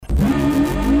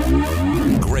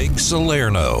Greg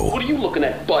Salerno. What are you looking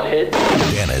at, butthead?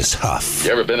 Dennis Huff.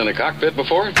 You ever been in a cockpit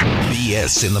before?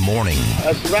 BS in the morning.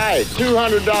 That's right.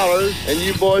 $200, and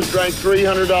you boys drank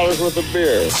 $300 worth of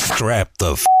beer. Strap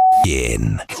the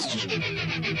in.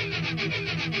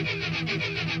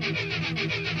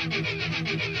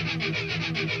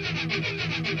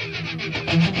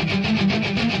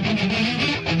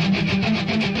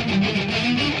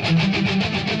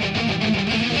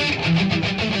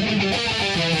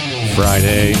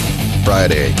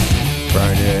 Friday.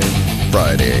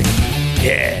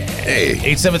 Yeah. Hey.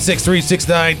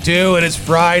 876-3692. It is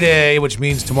Friday, which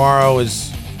means tomorrow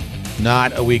is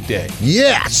not a weekday.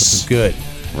 Yes. Good.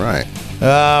 Right.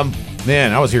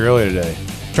 Man, I was here earlier today.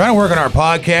 Trying to work on our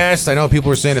podcast. I know people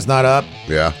were saying it's not up.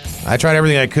 Yeah. I tried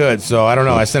everything I could, so I don't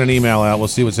know. I sent an email out. We'll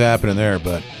see what's happening there,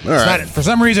 but it's not, for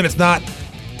some reason it's not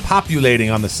populating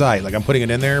on the site. Like I'm putting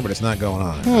it in there, but it's not going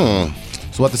on.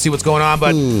 So we'll have to see what's going on,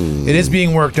 but it is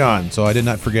being worked on, so I did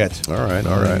not forget. All right.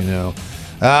 You know.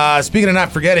 Speaking of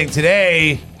not forgetting,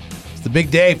 today is the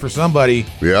big day for somebody.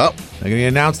 Yep. They're going to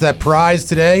announce that prize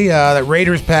today, that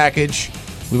Raiders package.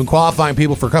 We've been qualifying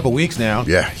people for a couple weeks now.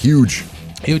 Yeah, huge.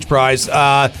 Huge prize.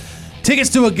 Tickets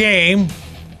to a game,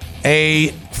 a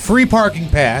free parking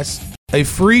pass, a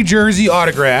free jersey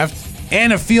autographed,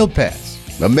 and a field pass.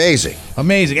 Amazing.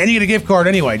 And you get a gift card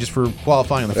anyway, just for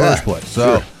qualifying in the first place.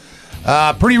 So, sure.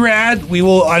 Pretty rad. We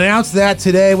will announce that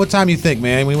today. What time do you think,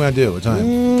 man? What do you want to do? What time?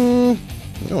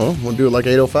 We'll do it like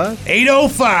 8:05?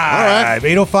 8:05. All right.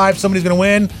 8:05, somebody's going to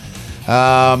win.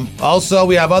 Also,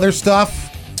 we have other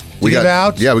stuff to give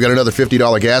out. Yeah, we got another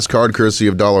 $50 gas card courtesy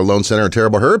of Dollar Loan Center and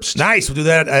Terrible Herbst. Nice. We'll do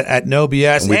that at No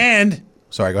BS.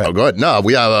 Sorry, go ahead. Oh, go ahead. No,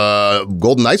 we have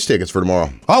Golden Knights tickets for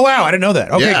tomorrow. Oh, wow. I didn't know that.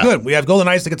 Okay, good. We have Golden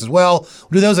Knights tickets as well.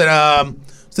 We'll do those at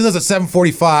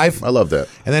 7:45. I love that.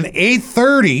 And then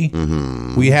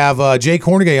 8:30, we have Jay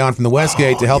Cornegay on from the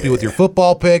Westgate to help you with your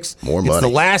football picks. More money. It's the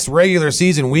last regular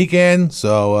season weekend,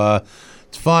 so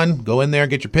it's fun. Go in there,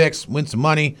 get your picks, win some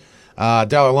money.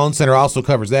 Dollar Loan Center also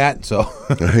covers that, so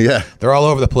yeah, they're all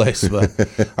over the place. But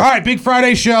all right, big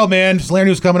Friday show, man. Slayer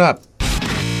News coming up.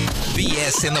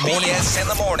 BS in the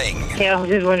morning. Hey, I was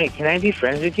just wondering, can I be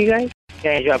friends with you guys?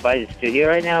 Can I drop by the studio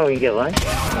right now and we can get lunch?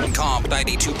 Comp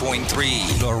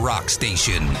 92.3, the rock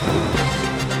station.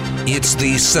 It's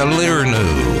the Slayer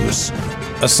News.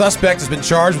 A suspect has been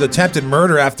charged with attempted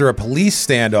murder after a police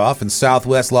standoff in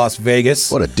southwest Las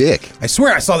Vegas. What a dick. I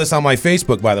swear I saw this on my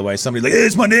Facebook, by the way. Somebody's like, hey,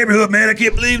 it's my neighborhood, man. I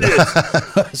can't believe this.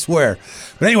 I swear.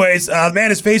 But anyways, the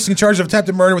man is facing charge of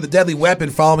attempted murder with a deadly weapon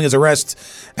following his arrest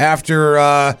after,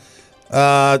 I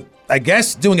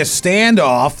guess, doing a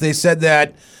standoff. They said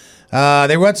that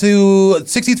they went to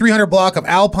 6300 block of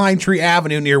Alpine Tree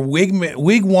Avenue near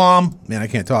Wigwam,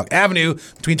 Avenue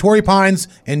between Torrey Pines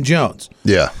and Jones.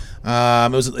 Yeah.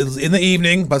 It was in the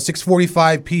evening, about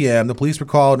 6:45 p.m. The police were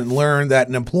called and learned that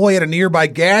an employee at a nearby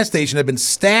gas station had been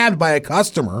stabbed by a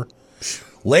customer,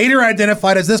 later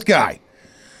identified as this guy.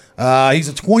 He's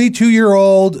a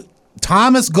 22-year-old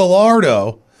Thomas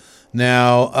Gallardo.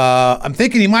 Now, I'm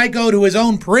thinking he might go to his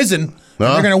own prison.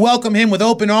 They're going to welcome him with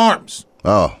open arms.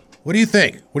 Oh. What do you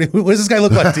think? What does this guy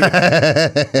look like to you?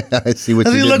 I see what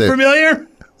Does you he did look there. familiar?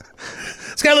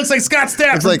 This guy looks like Scott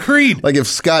Stapp from Creed. Like if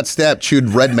Scott Stapp chewed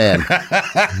Redman.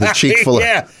 The cheek full of...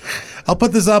 Yeah. I'll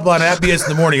put this up on BS in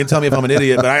the morning and tell me if I'm an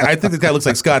idiot, but I think this guy looks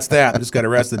like Scott Stapp. Just got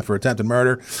arrested for attempted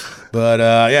murder. But,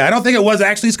 I don't think it was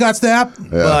actually Scott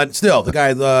Stapp, but still, the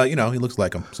guy, he looks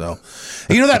like him. So,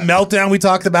 you know that meltdown we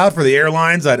talked about for the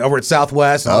airlines over at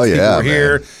Southwest? And all those people were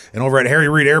here, and over at Harry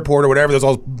Reid Airport or whatever, there's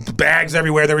all bags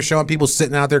everywhere. They were showing people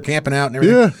sitting out there camping out and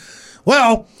everything. Yeah.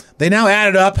 Well, they now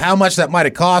added up how much that might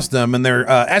have cost them, and their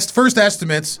first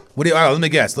estimates. Let me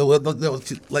guess.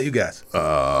 Let you guess.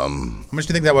 How much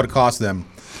do you think that would have cost them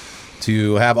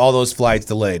to have all those flights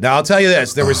delayed? Now, I'll tell you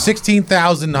this: there were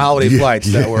 16,000 holiday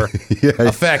flights that were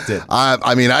affected.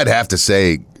 I mean, I'd have to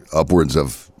say upwards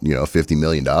of $50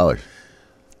 million.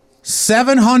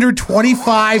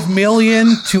 $725 million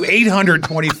to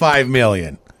 $825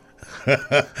 million.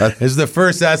 Is the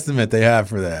first estimate they have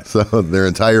for that. So their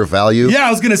entire value? Yeah,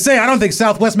 I was going to say, I don't think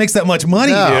Southwest makes that much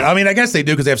money, dude. I mean, I guess they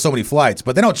do because they have so many flights,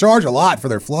 but they don't charge a lot for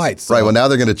their flights. So. Right, well, now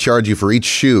they're going to charge you for each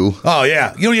shoe. Oh,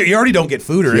 yeah. You already don't get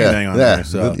food or anything on there.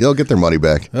 So. You'll get their money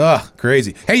back. Oh,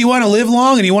 crazy. Hey, you want to live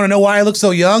long and you want to know why I look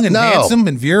so young and handsome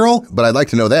and virile? But I'd like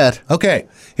to know that. Okay,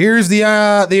 here's the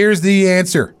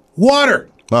answer. Water.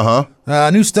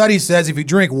 New study says if you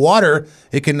drink water,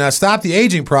 it can stop the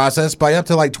aging process by up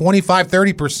to like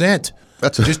 25-30%.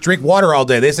 Just drink water all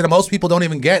day. They said most people don't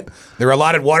even get their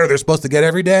allotted water they're supposed to get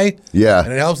every day. Yeah.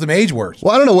 And it helps them age worse.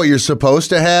 Well, I don't know what you're supposed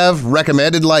to have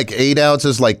recommended, like 8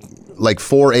 ounces, like like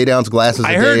 4 8-ounce glasses a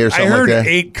day or something I heard like that?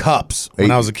 8 cups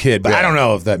when I was a kid, but I don't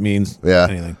know if that means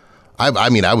anything. I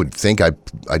mean, I would think I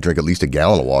drink at least a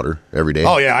gallon of water every day.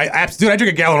 Oh yeah, I drink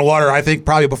a gallon of water. I think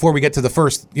probably before we get to the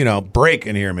first break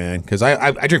in here, man, because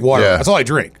I drink water. Yeah. That's all I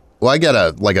drink. Well, I got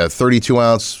a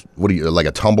 32-ounce. Like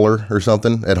a tumbler or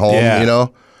something at home,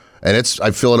 and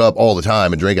I fill it up all the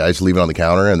time and drink it. I just leave it on the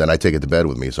counter and then I take it to bed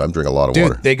with me. So I'm drinking a lot of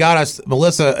water. They got us,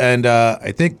 Melissa, and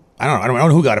I think I don't know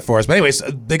who got it for us, but anyways,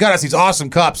 they got us these awesome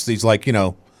cups. These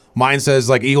mine says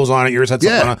like Eagles on it, yours had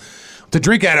something on it, to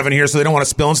drink out of in here, so they don't want to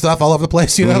spill and stuff all over the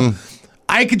place.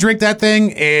 I could drink that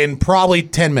thing in probably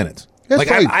 10 minutes. That's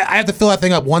I have to fill that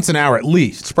thing up once an hour at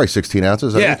least. It's probably 16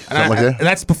 ounces. I think, something like that. And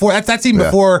that's even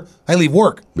before I leave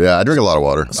work. Yeah, I drink a lot of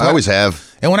water. I always have.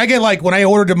 And when I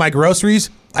ordered my groceries,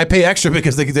 I pay extra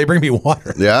because they bring me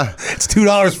water. Yeah, it's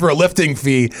 $2 for a lifting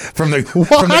fee from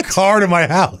the car to my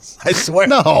house. I swear.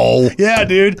 No. Yeah,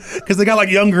 dude. Because they got like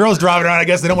young girls driving around. I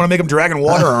guess they don't want to make them dragging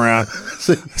water around.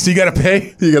 So you got to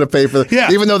pay. You got to pay for that.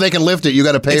 Yeah. Even though they can lift it, you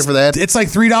got to pay for that. It's like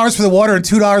 $3 for the water and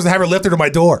 $2 to have her lifted to my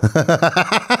door.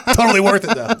 Totally worth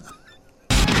it though.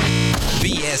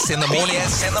 BS in the morning.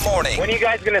 BS in the morning. When are you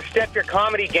guys going to step your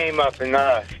comedy game up and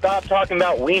stop talking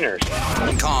about wieners?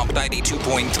 Comp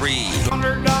 92.3.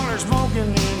 $100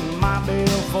 smoking in my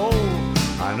billfold.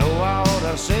 I know I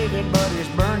ought to save it, but it's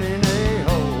burning a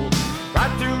hole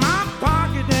right through my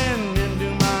pocket and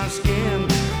into my skin.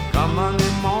 Come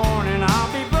Monday morning,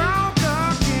 I'll be broke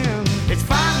again. It's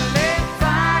finally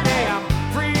Friday, I'm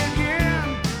free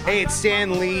again. Hey, it's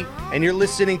Stan Lee, and you're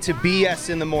listening to BS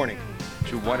in the Morning.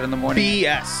 To what in the morning?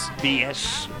 BS.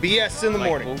 BS. BS in the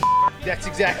morning. That's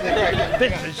exactly right.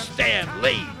 This is Stan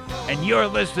Lee, and you're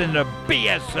listening to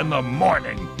BS in the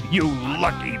morning, you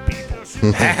lucky people.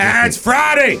 It's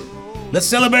Friday. Let's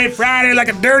celebrate Friday like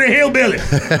a dirty hillbilly.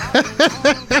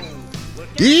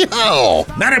 Yeehaw!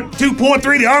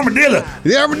 92.3, the Armadillo.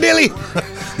 The Armadillo.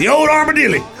 The old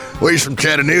Armadillo. Well, he's from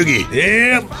Chattanooga.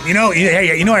 Yeah.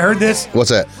 Hey, I heard this. What's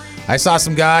that? I saw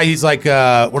some guy, he's like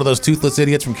one of those toothless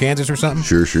idiots from Kansas or something.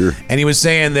 Sure. And he was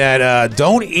saying that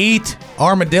don't eat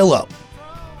armadillo.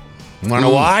 You want to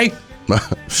know why?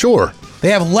 Sure. They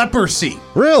have leprosy.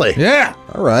 Really? Yeah.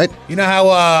 All right. You know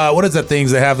how, what is that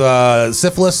things? They have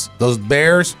syphilis, those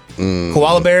bears,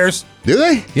 koala bears. Do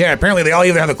they? Yeah, apparently they all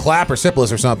either have the clap or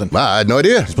syphilis or something. I had no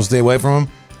idea. You're supposed to stay away from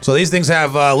them. So these things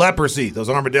have leprosy, those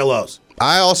armadillos.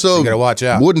 I also you gotta watch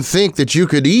out. Wouldn't think that you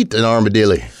could eat an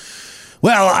armadillo.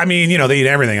 Well, I mean, they eat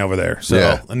everything over there. So,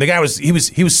 yeah. And the guy was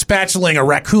spatulaing a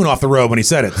raccoon off the road when he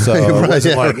said it. So it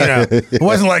wasn't it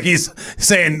wasn't like he's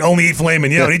saying only eat filet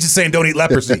mignon. He's just saying don't eat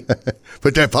leprosy.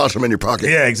 Put that possum in your pocket.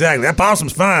 Yeah, exactly. That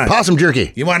possum's fine. Possum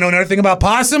jerky. You want to know another thing about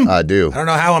possum? I do. I don't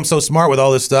know how I'm so smart with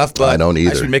all this stuff, but I don't either.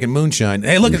 I should be making moonshine.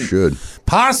 Hey, look, you should.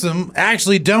 Possum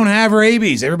actually don't have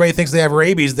rabies. Everybody thinks they have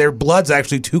rabies. Their blood's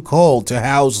actually too cold to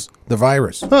house the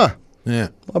virus. Huh. Yeah.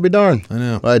 I'll be darned. I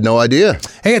know. I had no idea.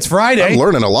 Hey, it's Friday. I'm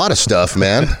learning a lot of stuff,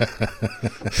 man.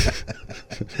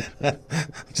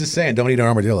 Just saying, don't eat an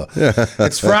armadillo.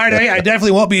 It's Friday. I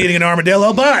definitely won't be eating an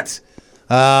armadillo, but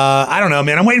I don't know,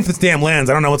 man. I'm waiting for this damn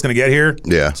lens. I don't know what's going to get here.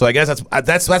 Yeah. So I guess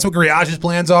that's what Griage's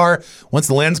plans are. Once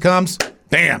the lens comes,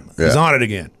 bam, he's on it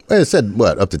again. It said,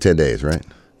 up to 10 days, right?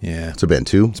 Yeah. It's been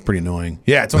 2? It's pretty annoying.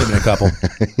 Yeah, it's only been a couple.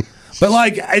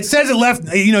 But, it says it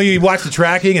left, you watch the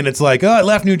tracking, and it's like, it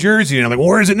left New Jersey. And I'm like, well,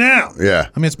 where is it now? Yeah.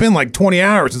 I mean, it's been 20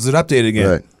 hours since it updated again.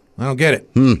 Right. I don't get it.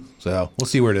 So, we'll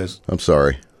see where it is. I'm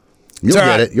sorry. You'll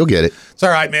get it. You'll get it. It's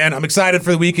all right, man. I'm excited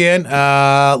for the weekend.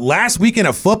 Last weekend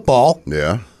of football.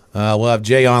 Yeah. We'll have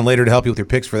Jay on later to help you with your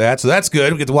picks for that. So that's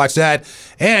good. We get to watch that.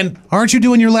 And aren't you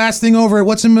doing your last thing over at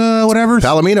whatever?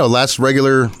 Palomino, last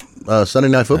regular Sunday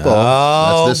Night Football.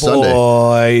 Oh, that's this Sunday.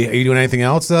 Boy. Are you doing anything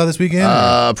else this weekend?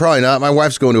 Probably not. My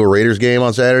wife's going to a Raiders game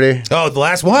on Saturday. Oh, the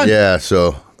last one? Yeah,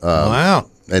 so. Wow.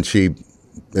 And she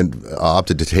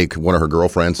opted to take one of her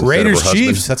girlfriends instead Raiders of her husband.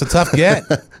 Chiefs. That's a tough get.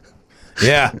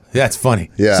 Yeah, it's funny.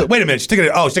 Yeah. So wait a minute. She's taking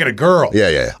a girl.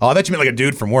 Yeah. Oh, I thought you meant like a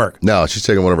dude from work. No, she's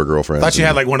taking one of her girlfriends. I thought she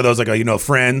had one of those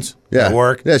friends at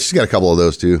work. Yeah, she's got a couple of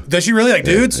those too. Does she really like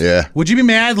dudes? Yeah. Would you be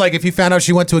mad if you found out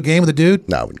she went to a game with a dude?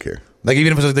 No, I wouldn't care.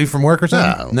 Even if it was a dude from work or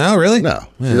something? No, really? No,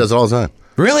 she does it all the time.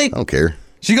 Really? I don't care.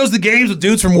 She goes to games with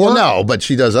dudes from work? Well, no, but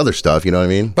she does other stuff, you know what I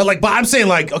mean? But I'm saying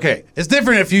okay, it's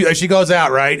different if she goes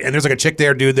out, right, and there's a chick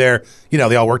there, dude there,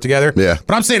 they all work together. Yeah.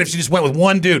 But I'm saying if she just went with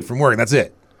one dude from work and that's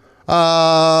it.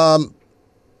 I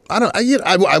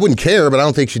wouldn't care, but I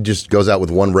don't think she just goes out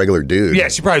with one regular dude. Yeah,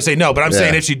 she'd probably say no, but I'm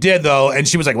saying if she did though, and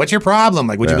she was like, "What's your problem?"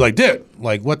 Would you be like, "Dude,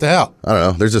 what the hell?" I don't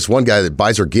know. There's this one guy that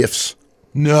buys her gifts.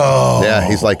 No. Yeah,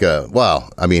 he's like he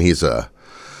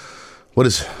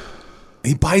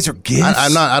buys her gifts. I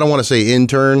I don't want to say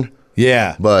intern.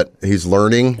 Yeah. But he's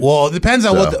learning. Well, it depends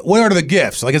on what are the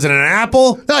gifts. Like, is it an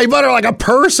apple? No, you bought her like a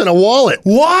purse and a wallet.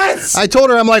 What? I told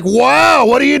her, I'm like, wow,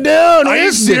 what are you doing? Are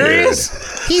you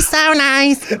serious? He's so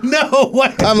nice. No,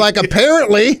 what? I'm like,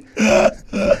 apparently. I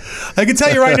can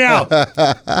tell you right now,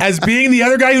 as being the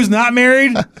other guy who's not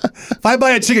married, if I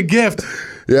buy a chick a gift,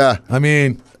 yeah. I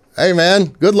mean, hey, man,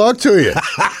 good luck to you.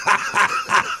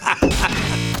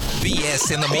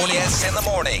 BS in the morning. BS in the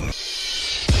morning.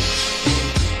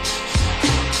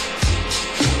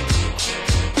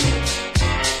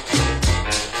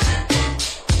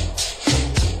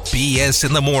 BS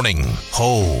in the morning,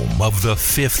 home of the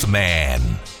fifth man.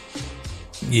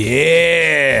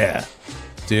 Yeah.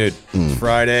 Dude, it's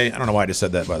Friday. I don't know why I just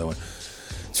said that, by the way.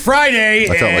 It's Friday,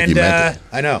 I felt like you meant it.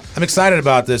 I know. I'm excited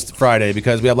about this Friday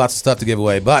because we have lots of stuff to give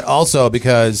away, but also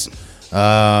because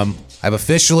I've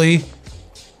officially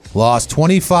lost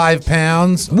 25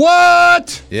 pounds.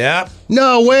 What? Yep.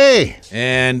 No way.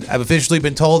 And I've officially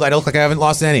been told I look like I haven't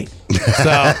lost any. So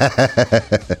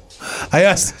I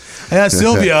asked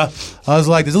Sylvia, I was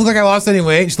like, does it look like I lost any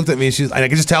weight? She looked at me, and I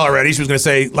could just tell already. She was going to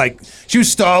say, like, she was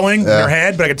stalling in her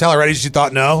head, but I could tell already she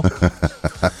thought no.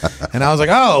 And I was like,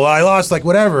 oh, well, I lost, like,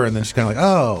 whatever. And then she's kind of like,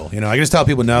 oh. You know, I can just tell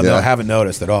people no, I haven't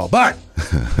noticed at all. But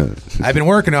I've been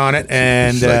working on it,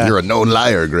 and like, you're a known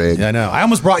liar, Greg. Yeah, I know. I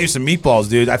almost brought you some meatballs,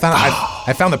 dude. I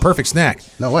found the perfect snack.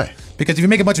 No way. Because if you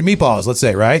make a bunch of meatballs, let's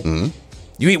say, right? Mm-hmm.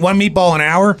 You eat one meatball an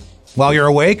hour while you're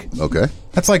awake. Okay.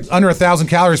 That's like under 1,000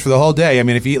 calories for the whole day. I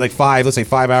mean, if you eat like let's say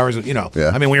 5 hours, you know. Yeah.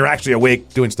 I mean, when you're actually awake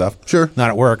doing stuff. Sure. Not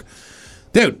at work.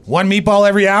 Dude, one meatball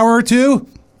every hour or two,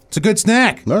 it's a good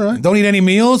snack. All right. Don't eat any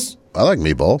meals. I like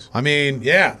meatballs. I mean,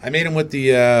 yeah. I made them with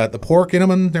the pork in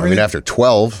them and everything. I mean, after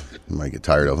 12, you might get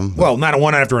tired of them. Well, not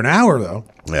one after an hour, though.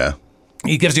 Yeah.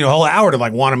 It gives you a whole hour to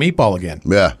like want a meatball again.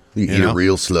 Yeah. You eat it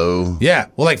real slow. Yeah.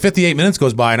 Well, like 58 minutes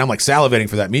goes by and I'm like salivating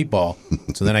for that meatball.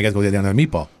 So then I guess go get down to the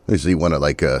meatball. You usually eat one at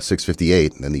like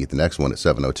 6:58 and then you eat the next one at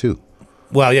 7:02.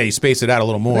 Well, yeah, you space it out a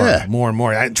little more. Yeah. More and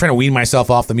more. I'm trying to wean myself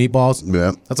off the meatballs.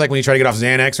 Yeah. That's like when you try to get off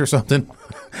Xanax or something.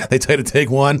 They tell you to take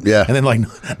one. Yeah. And then like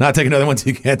not take another one so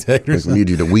you can't take or something. Need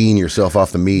you to wean yourself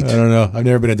off the meat. I don't know. I've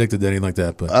never been addicted to anything like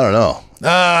that. But I don't know.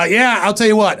 Yeah, I'll tell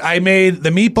you what. I made the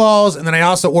meatballs and then I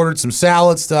also ordered some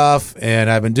salad stuff and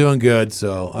I've been doing good.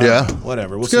 So yeah.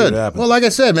 Whatever. We'll it's see good. what happens. Well, like I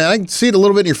said, man, I can see it a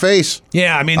little bit in your face.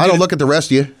 Yeah, I mean. I don't look at the rest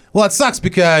of you. Well, it sucks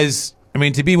because, I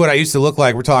mean, to be what I used to look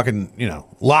like, we're talking,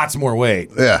 lots more weight.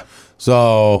 Yeah.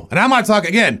 So, and I'm not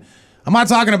talking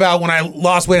about when I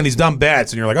lost weight on these dumb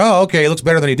bets and you're like, oh, okay, it looks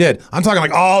better than he did. I'm talking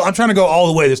like I'm trying to go all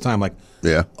the way this time, like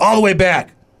all the way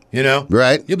back,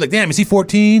 Right. You'll be like, damn, is he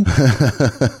 14?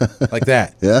 Like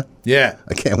that. Yeah? Yeah.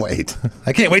 I can't wait.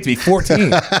 I can't wait to be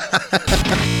 14.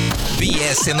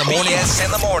 BS in the morning. BS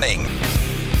in the morning.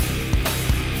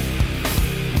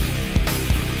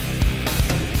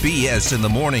 BS in the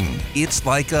morning. It's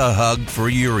like a hug for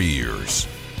your ears.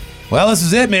 Well, this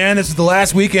is it, man. This is the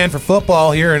last weekend for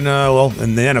football here in the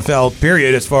NFL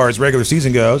period as far as regular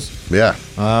season goes. Yeah.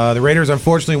 The Raiders,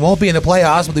 unfortunately, won't be in the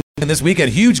playoffs, but in this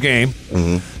weekend, huge game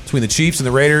between the Chiefs and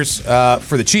the Raiders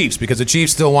for the Chiefs because the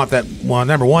Chiefs still want that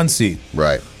number one seed.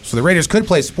 Right. So the Raiders could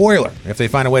play spoiler if they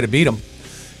find a way to beat them.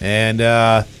 And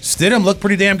Stidham looked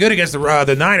pretty damn good against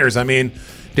the Niners. I mean,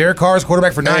 Derek Carr's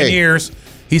quarterback for 9 years.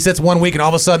 He sits 1 week, and all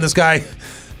of a sudden this guy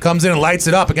comes in and lights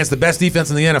it up against the best defense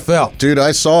in the NFL. Dude,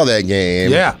 I saw that game.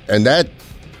 Yeah. And that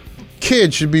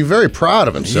kid should be very proud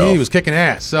of himself. He was kicking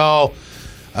ass. So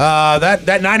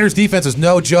that Niners defense is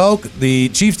no joke. The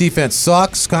Chiefs defense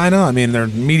sucks, kind of. I mean, they're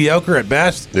mediocre at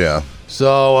best. Yeah.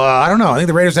 So I don't know. I think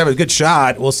the Raiders have a good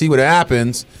shot. We'll see what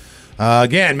happens.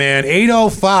 Again, man,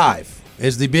 805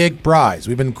 is the big prize.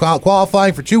 We've been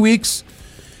qualifying for 2 weeks.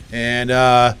 And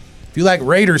if you like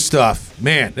Raiders stuff,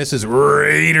 man, this is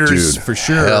Raiders for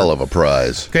sure. Hell of a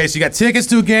prize. Okay, so you got tickets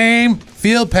to a game,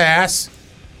 field pass,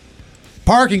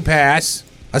 parking pass,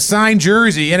 a signed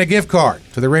jersey, and a gift card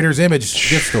to the Raiders Image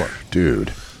gift store.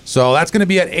 Dude. So that's going to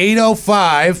be at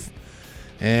 8:05,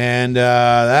 and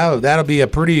that'll be a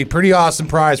pretty awesome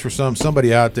prize for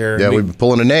somebody out there. Yeah, we've been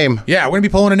pulling a name. Yeah, we're going to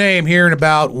be pulling a name here in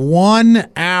about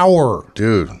 1 hour.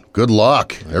 Dude, good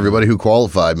luck, everybody who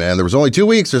qualified, man. There was only 2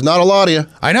 weeks. There's not a lot of you.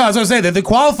 I know. I was going to say, the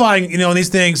qualifying, in these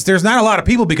things, there's not a lot of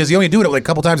people because you only do it like a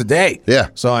couple times a day. Yeah.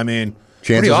 So, I mean,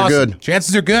 chances are good.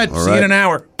 Chances are good. All See you in an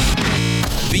hour.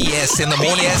 BS in the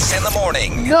morning. BS in the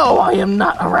morning. No, I am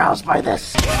not aroused by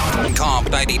this. Comp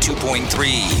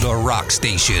 92.3, the rock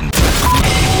station.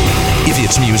 If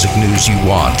it's music news you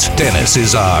want, Dennis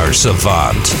is our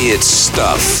savant. It's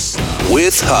Stuff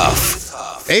with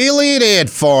Huff. Alien Ant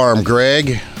Farm,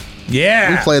 Greg.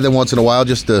 Yeah. We play them once in a while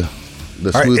just to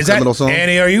The Smooth Criminal song?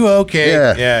 Annie, are you okay?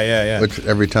 Yeah. Yeah. Which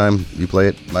every time you play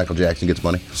it, Michael Jackson gets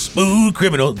money. Smooth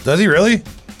Criminal. Does he really?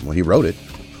 Well, he wrote it.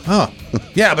 Oh.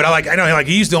 Yeah, but I know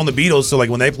he used to own the Beatles, so like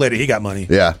when they played it, he got money.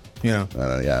 Yeah. You know.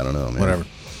 I don't know, man. Whatever.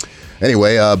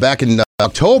 Anyway, back in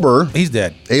October, he's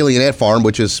dead. Alien Ant Farm,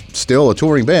 which is still a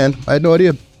touring band. I had no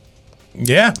idea.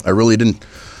 Yeah. I really didn't.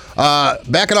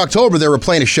 Back in October, they were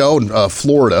playing a show in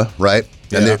Florida, right?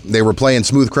 And they were playing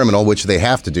Smooth Criminal, which they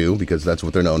have to do because that's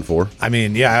what they're known for. I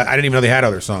mean, yeah, I didn't even know they had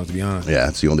other songs, to be honest. Yeah,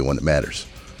 it's the only one that matters.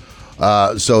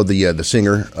 So the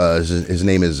singer, his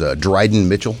name is Dryden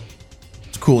Mitchell.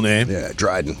 It's a cool name. Yeah,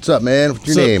 Dryden. What's up, man? What's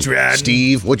your name? Dryden?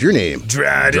 Steve. What's your name?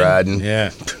 Dryden.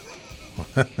 Yeah.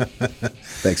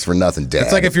 Thanks for nothing, Dad.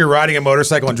 It's like if you're riding a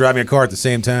motorcycle and driving a car at the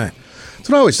same time. That's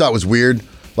what I always thought was weird.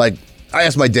 Like, I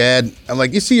asked my dad, I'm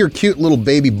like, you see your cute little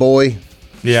baby boy,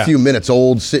 a few minutes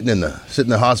old, sitting in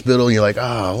the hospital, and you're like,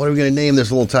 what are we going to name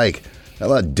this little tyke? How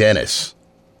about Dennis?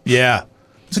 Yeah.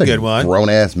 It's a good one.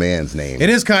 Grown-ass man's name. It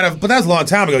is kind of, but that was a long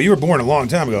time ago. You were born a long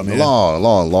time ago, man.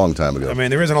 Long time ago. I mean,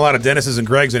 there isn't a lot of Dennises and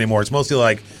Gregs anymore. It's mostly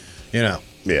like,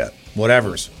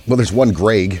 whatevers. Well, there's one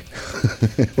Greg.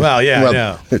 Well, yeah, I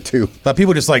know. Two. But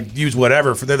people just like use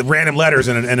whatever for the random letters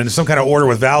and in some kind of order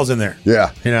with vowels in there.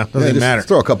 Yeah. Doesn't even matter.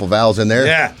 Throw a couple vowels in there.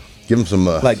 Yeah. Give them some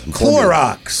like some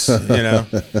Clorox,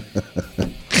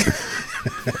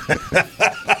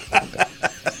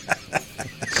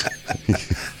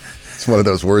 It's one of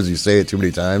those words you say it too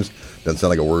many times. Doesn't sound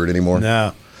like a word anymore.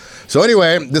 No. So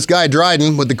anyway, this guy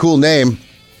Dryden with the cool name,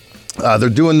 they're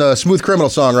doing the Smooth Criminal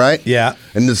song, right? Yeah.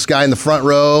 And this guy in the front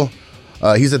row,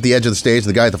 he's at the edge of the stage.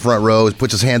 The guy at the front row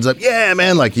puts his hands up. Yeah,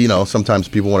 man. Like, sometimes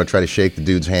people want to try to shake the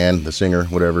dude's hand, the singer,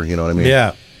 whatever. You know what I mean?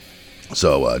 Yeah.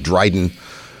 So Dryden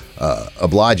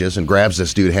obliges and grabs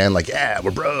this dude's hand like, yeah, we're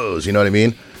bros. You know what I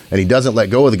mean? And he doesn't let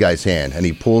go of the guy's hand. And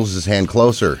he pulls his hand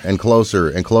closer and closer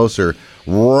and closer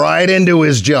right into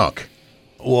his junk.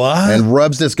 What? And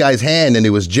rubs this guy's hand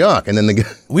into his junk. And then the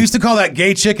guy... We used to call that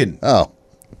gay chicken. Oh.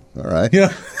 All right. You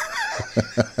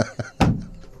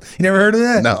never heard of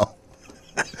that? No.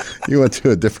 You went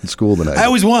to a different school than I did. I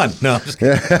always won. No, I'm just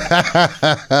kidding.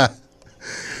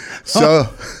 So...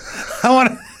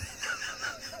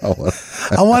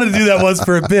 I wanted to do that once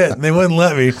for a bit, and they wouldn't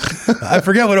let me. I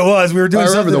forget what it was. We were doing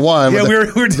something. I remember the one. Yeah, we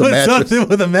were doing something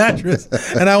with a mattress,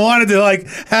 and I wanted to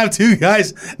have two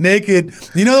guys naked.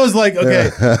 You know those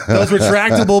those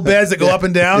retractable beds that go up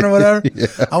and down or whatever. Yeah.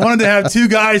 I wanted to have two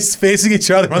guys facing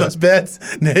each other on those beds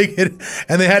naked,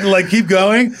 and they had to keep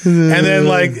going, and then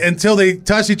until they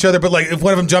touched each other. But if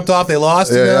one of them jumped off, they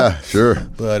lost. Yeah, sure.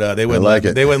 But they wouldn't let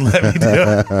me. They wouldn't let me do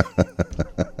it.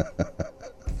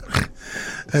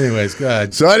 Anyways, go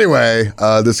ahead. So anyway,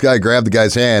 this guy grabbed the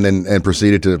guy's hand and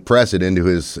proceeded to press it into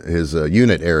his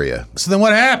unit area. So then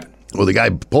what happened? Well, the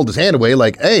guy pulled his hand away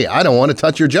like, hey, I don't want to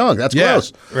touch your junk. That's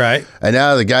gross. Right. And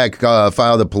now the guy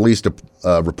filed a police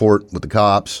report with the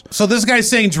cops. So this guy's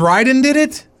saying Dryden did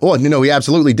it? Well, he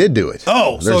absolutely did do it.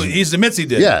 Oh, so he admits he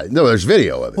did it. Yeah, no, there's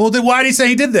video of it. Well, then why did he say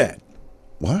he did that?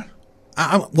 What?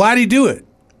 Why did he do it?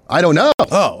 I don't know.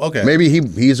 Oh, okay. Maybe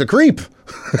he's a creep.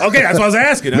 Okay, that's what I was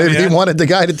asking. Maybe he wanted the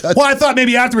guy to touch. Well, I thought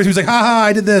maybe afterwards he was like, "Ha ha,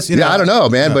 I did this." Yeah, I don't know,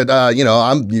 man, but I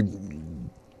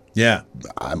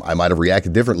might have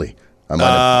reacted differently.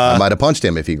 I might have punched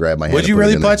him if he grabbed my hand. Would you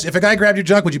really punch? If a guy grabbed your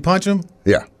junk, would you punch him?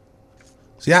 Yeah.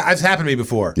 See, that's happened to me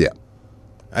before. Yeah.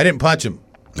 I didn't punch him.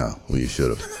 No, well, you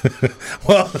should have.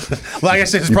 Well, like I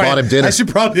said, bought him dinner. I should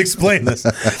probably explain this.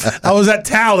 I was at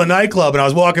Tao, the nightclub, and I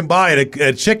was walking by, and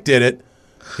a chick did it.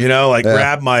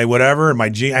 Grabbed my whatever, and I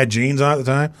had jeans on at the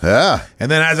time. Yeah. And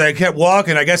then as I kept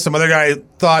walking, I guess some other guy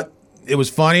thought it was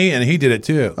funny, and he did it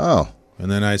too. Oh.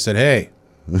 And then I said, hey,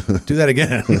 do that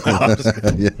again.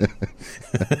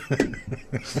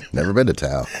 Never been to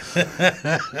Tao.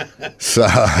 So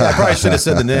I probably should have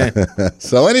said the name.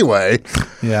 So anyway,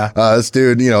 this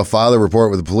dude, filed a report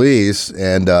with the police,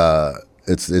 and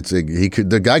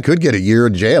the guy could get a year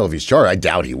in jail if he's charged. I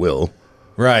doubt he will.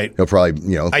 Right. He'll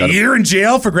probably, a year in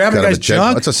jail for grabbing a guy's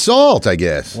junk? It's assault, I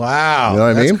guess. Wow. You know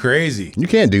what I mean? That's crazy. You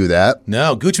can't do that.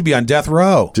 No, Gooch would be on death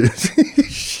row.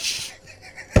 BS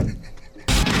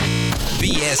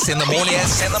in the morning.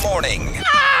 BS in the morning.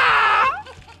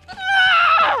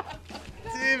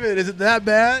 David, is it that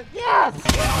bad? Yes.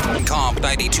 Comp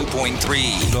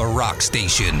 92.3, the rock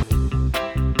station.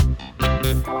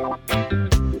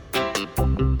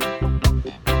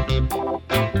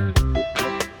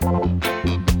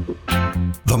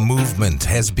 The movement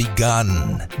has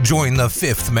begun. Join the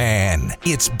fifth man.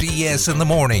 It's BS in the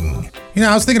morning.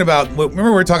 I was thinking about, remember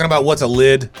we were talking about what's a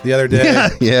lid the other day?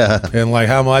 Yeah. And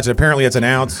how much? Apparently it's an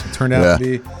ounce, it turned out to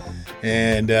be.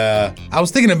 And I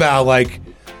was thinking about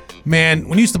Man,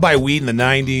 when you used to buy weed in the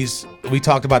 90s, we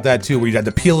talked about that too, where you had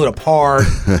to peel it apart.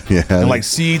 Yeah. And like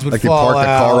seeds would like fall you park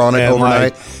out. a car on it and,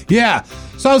 overnight. like, yeah.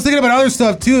 So I was thinking about other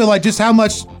stuff too, like just how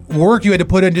much work you had to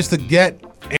put in just to get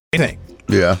anything.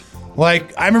 Yeah.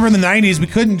 Like, I remember in the 90s, we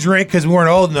couldn't drink because we weren't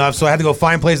old enough, so I had to go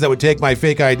find places that would take my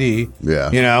fake ID. Yeah.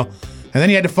 You know? And then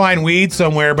you had to find weed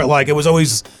somewhere, but like, it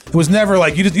was never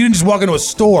like, you didn't just walk into a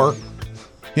store,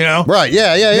 you know? Right,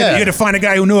 yeah. You had to find a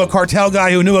guy who knew a cartel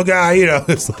guy who knew a guy, you know?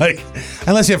 It's like,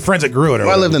 unless you have friends that grew it. Well,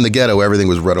 I lived in the ghetto. Everything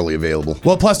was readily available.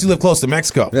 Well, plus you live close to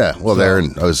Mexico. Yeah, well, there,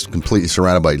 and I was completely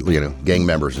surrounded by, gang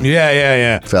members and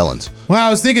Yeah. felons. Well, I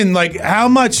was thinking, like, how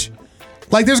much,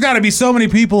 like, there's got to be so many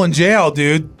people in jail,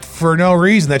 dude, for no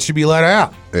reason that should be let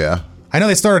out. Yeah. I know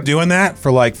they started doing that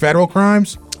for, like, federal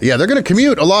crimes. Yeah, they're going to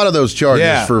commute a lot of those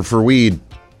charges for weed.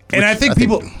 And I think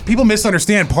people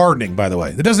misunderstand pardoning, by the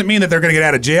way. That doesn't mean that they're going to get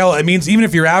out of jail. It means even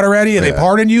if you're out already and they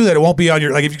pardon you, that it won't be on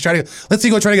your, like, if you try to, let's say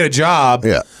you go try to get a job.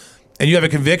 Yeah. And you have a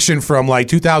conviction from, like,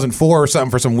 2004 or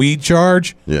something for some weed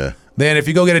charge. Yeah. Then if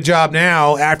you go get a job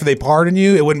now, after they pardon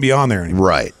you, it wouldn't be on there anymore.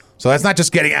 Right. So that's not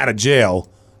just getting out of jail.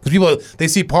 Because people, they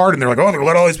see pardon, they're like, oh, they're going to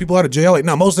let all these people out of jail. Like,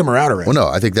 no, most of them are out already. Well, no,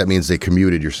 I think that means they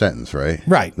commuted your sentence, right?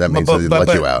 Right. That means they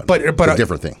let you out. But it's a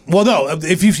different thing. Well, no,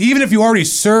 even if you already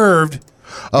served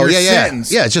your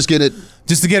sentence. Yeah, just get it.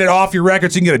 Just to get it off your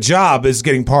record so you can get a job is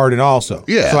getting pardoned also.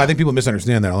 Yeah. So I think people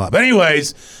misunderstand that a lot. But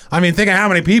anyways, I mean, think of how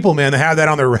many people, man, that have that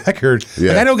on their record. Yeah.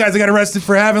 Like, I know guys that got arrested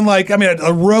for having, like,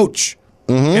 a roach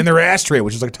in their ashtray,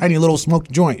 which is like a tiny little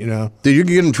smoked joint, you know? Dude, you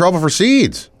can get in trouble for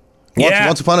seeds.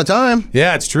 Once upon a time.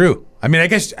 Yeah, it's true. I mean,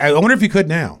 I wonder if you could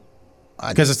now.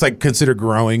 Because it's like considered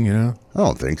growing, you know? I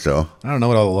don't think so. I don't know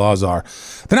what all the laws are.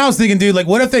 Then I was thinking, dude, like,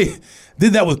 what if they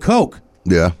did that with coke?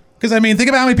 Yeah. Because, I mean, think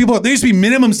about how many people, there used to be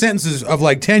minimum sentences of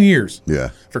like 10 years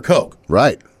for coke.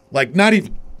 Right. Like, not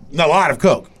even, a lot of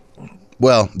coke.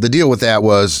 Well, the deal with that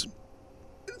was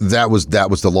that was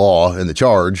the law and the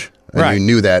charge. And you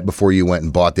knew that before you went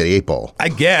and bought the 8-ball. I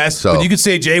guess. So, but you could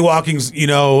say jaywalking's,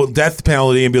 death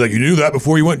penalty and be like, you knew that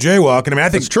before you went jaywalking. I mean, I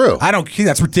think it's true. I don't think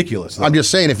that's ridiculous. I'm just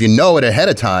saying if you know it ahead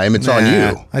of time, it's on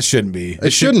you. That shouldn't be.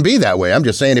 It shouldn't be that way. I'm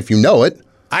just saying if you know it.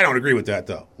 I don't agree with that,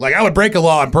 though. Like, I would break a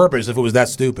law on purpose if it was that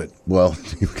stupid. Well,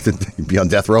 you could be on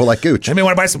death row like Gooch. Anybody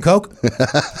want to buy some coke?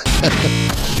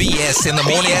 BS in the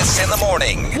morning. BS in the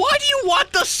morning. Why do you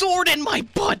want the sword in my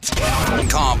butt?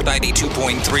 Comp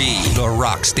 92.3, the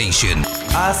rock station.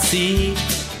 I see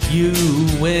you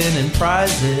winning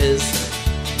prizes.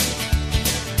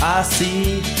 I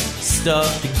see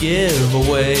stuff to give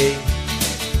away.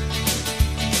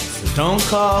 So don't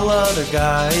call other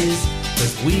guys,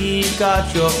 'cause we've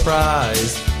got your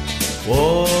prize.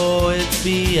 Whoa, it's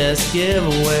BS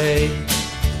giveaway.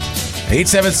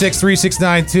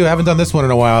 876-3692. I haven't done this one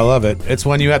in a while. I love it. It's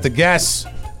when you have to guess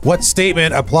what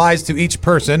statement applies to each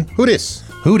person. Who dis?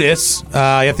 Who dis? You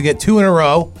have to get 2 in a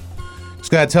row. Just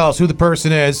got to tell us who the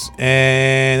person is,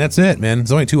 and that's it, man.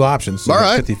 There's only 2 options. So all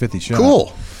right. 50-50 shot.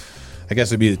 Cool. I guess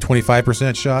it'd be a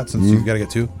 25% shot since you've got to get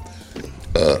 2.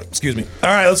 Excuse me. All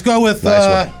right, let's go with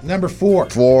number 4.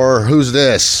 For who's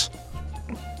this?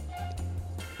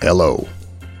 Hello.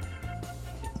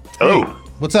 Hello. Hey,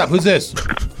 what's up? Who's this?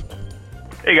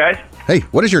 Hey guys, Hey,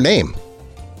 what is your name?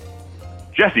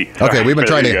 Jesse. Okay, we've been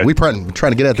trying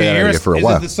to get at that area for a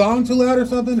while. Is the song too loud or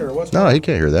something, or what's? No, he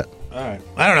can't hear that. All right,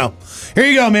 I don't know. Here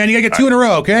you go, man. You gotta get 2 in a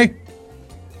row, okay?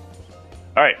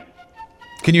 All right.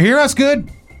 Can you hear us good?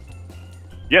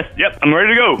 Yes. Yep. I'm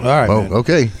ready to go. All right. Oh, man.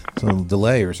 okay. Some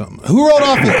delay or something. Who rolled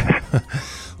off?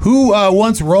 Who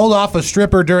once rolled off a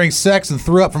stripper during sex and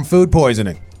threw up from food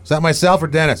poisoning? Is that myself or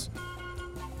Dennis?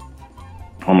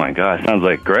 Oh my God, sounds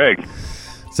like Greg.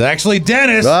 It's actually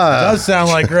Dennis. It does sound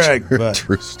like Greg. But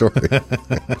True story.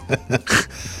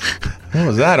 what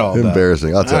was that all about?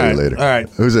 Embarrassing. I'll tell you later. All right.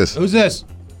 Who's this? Who's this?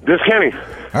 This Kenny.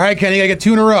 All right, Kenny, you gotta get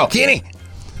 2 in a row. Kenny.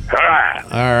 All right.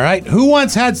 All right. Who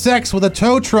once had sex with a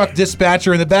tow truck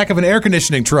dispatcher in the back of an air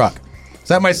conditioning truck? Is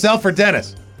that myself or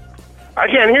Dennis? I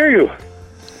can't hear you.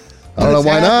 I don't know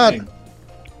why not.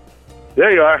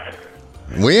 There you are.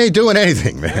 We ain't doing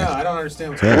anything, man. Yeah, I don't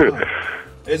understand what's going on.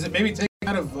 Is it maybe taken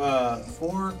out of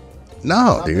 4?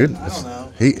 No, dude. I don't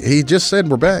know. He just said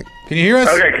we're back. Can you hear us?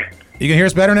 Okay. You can hear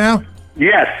us better now?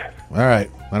 Yes. All right.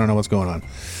 I don't know what's going on.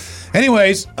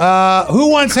 Anyways,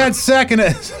 who once had sex in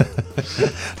a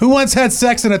who once had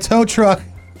sex in a tow truck?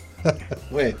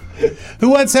 Wait. Who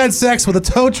once had sex with a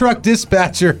tow truck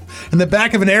dispatcher in the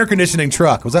back of an air conditioning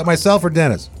truck? Was that myself or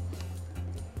Dennis?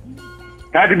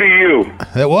 Had to be you.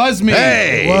 It was me.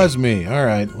 Hey. It was me. All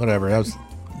right. Whatever. That was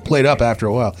played up after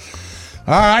a while.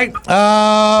 All right.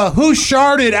 Who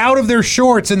sharted out of their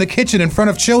shorts in the kitchen in front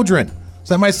of children? Is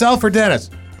that myself or Dennis?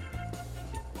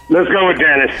 Let's go with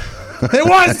Dennis. It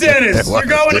was Dennis. You're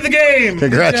going to the game.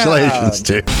 Congratulations,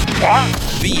 dude.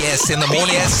 BS in the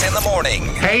morning. BS in the morning.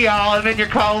 Hey, y'all, I'm in your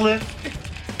calling.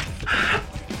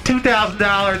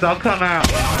 $2,000, I'll come out.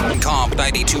 Comp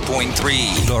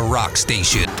 92.3, The Rock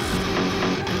Station.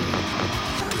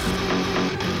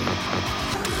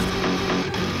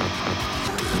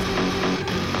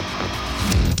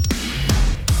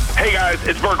 Hey guys,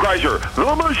 it's Bert Kreischer,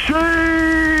 the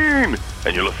Machine,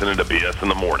 and you're listening to BS in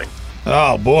the morning.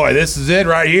 Oh boy, this is it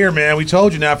right here, man. We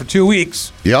told you now for 2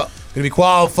 weeks. Yep. Going to be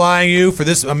qualifying you for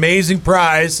this amazing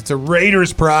prize. It's a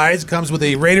Raiders prize. It comes with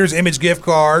a Raiders image gift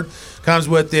card. Comes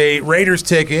with a Raiders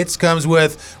tickets. Comes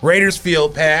with Raiders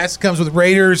field pass. Comes with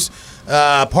Raiders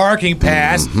parking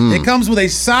pass. It comes with a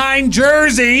signed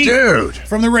jersey, dude,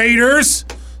 from the Raiders.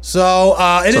 So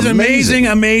it is amazing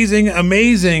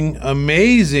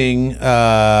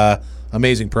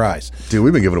prize. Dude,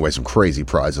 we've been giving away some crazy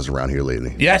prizes around here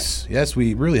lately. Yes,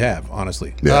 we really have,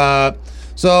 honestly. Yeah.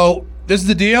 So this is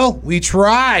the deal. We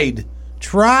tried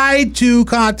to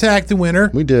contact the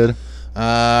winner. We did.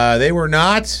 They were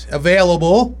not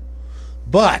available,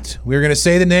 but we're going to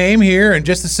say the name here in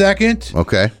just a second.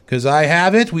 Okay. Because I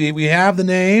have it. We have the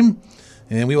name,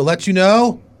 and we will let you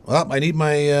know. Oh, I need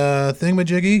my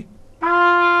thingamajiggy.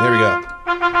 There we go.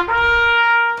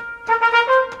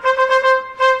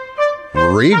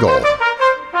 Regal.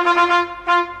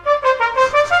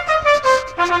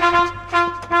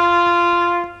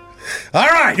 All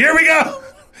right, here we go.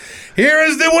 Here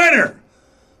is the winner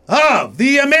of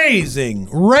the amazing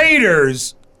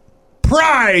Raiders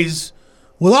prize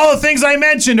with all the things I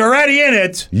mentioned already in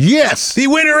it. Yes. The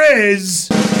winner is...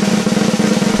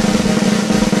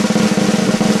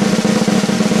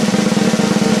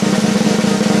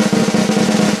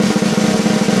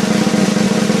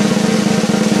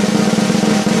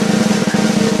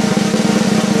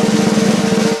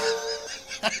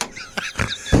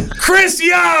 Chris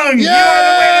Young! Yay! You are the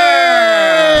winner!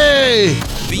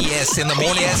 BS in the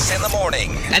morning. BS in the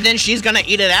morning. And then she's gonna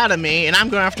eat it out of me, and I'm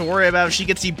gonna have to worry about if she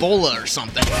gets Ebola or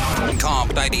something.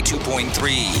 Comp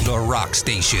 92.3, The Rock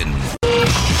Station.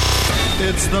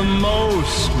 It's the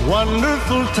most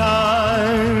wonderful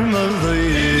time of the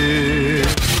year.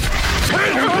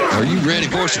 Are you ready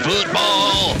for some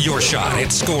football? Your shot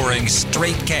at scoring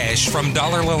straight cash from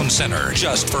Dollar Loan Center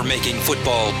just for making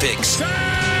football picks.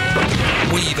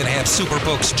 We even have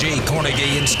Superbook's Jay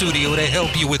Cornegay in studio to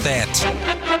help you with that.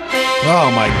 Oh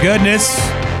my goodness.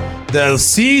 The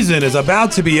season is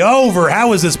about to be over.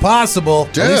 How is this possible?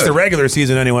 Dude. At least the regular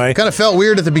season anyway. Kind of felt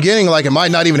weird at the beginning, like it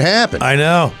might not even happen. I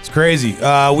know. It's crazy.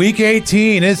 Week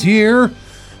 18 is here.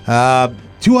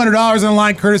 $200 on the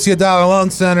line courtesy of Dollar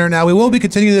Loan Center. Now, we will be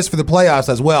continuing this for the playoffs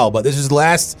as well, but this is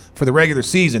last for the regular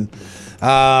season.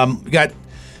 We got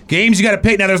games you got to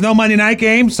pick. Now, there's no Monday night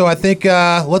game, so I think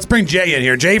let's bring Jay in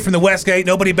here. Jay from the Westgate.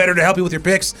 Nobody better to help you with your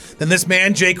picks than this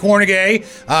man, Jay Cornegay.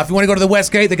 If you want to go to the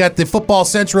Westgate, they got the Football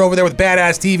Central over there with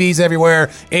badass TVs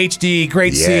everywhere, HD,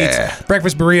 great seats,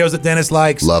 breakfast burritos that Dennis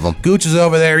likes. Love them. Gooch is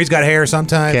over there. He's got hair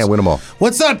sometimes. Can't win them all.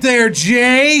 What's up there,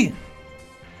 Jay?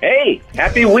 Hey,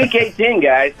 happy week 18,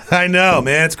 guys. I know,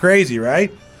 man. It's crazy,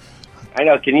 right? I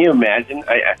know. Can you imagine?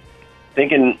 I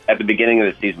thinking at the beginning of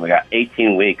the season, we got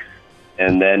 18 weeks,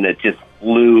 and then it just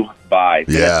flew by.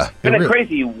 Yeah. It's been a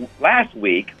crazy last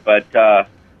week, but,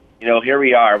 here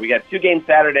we are. We got 2 games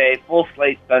Saturday, full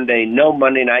slate Sunday, no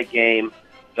Monday night game.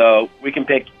 So we can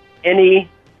pick any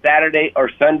Saturday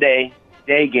or Sunday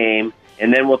day game,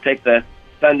 and then we'll take the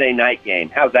Sunday night game.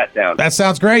 How's that sound? That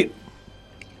sounds great.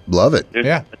 Love it.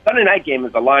 Yeah. The Sunday night game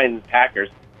is the Lions and Packers,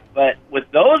 but with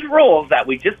those rules that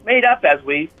we just made up as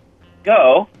we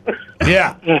go,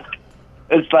 yeah,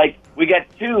 it's like we got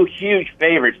 2 huge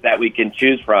favorites that we can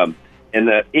choose from. And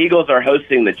the Eagles are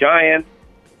hosting the Giants.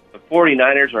 The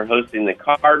 49ers are hosting the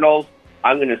Cardinals.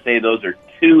 I'm going to say those are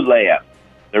 2 layups.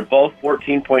 They're both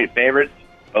 14-point favorites,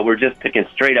 but we're just picking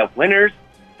straight-up winners.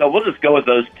 So we'll just go with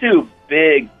those 2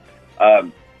 big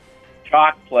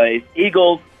chalk plays.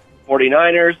 Eagles,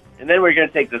 49ers, and then we're going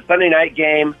to take the Sunday night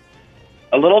game,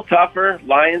 a little tougher,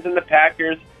 Lions and the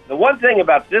Packers. The one thing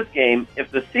about this game, if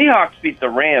the Seahawks beat the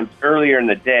Rams earlier in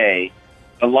the day,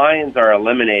 the Lions are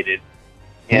eliminated,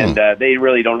 and they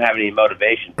really don't have any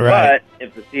motivation. Right. But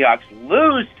if the Seahawks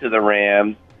lose to the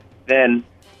Rams, then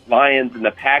Lions and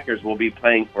the Packers will be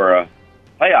playing for a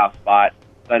playoff spot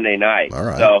Sunday night. All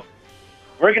right. So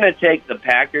we're going to take the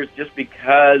Packers just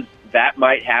because that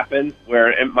might happen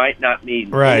where it might not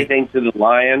mean anything to the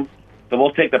Lions. So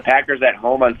we'll take the Packers at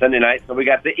home on Sunday night. So we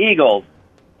got the Eagles,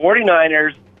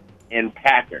 49ers, and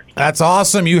Packers. That's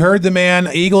awesome. You heard the man.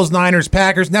 Eagles, Niners,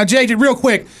 Packers. Now, Jay, real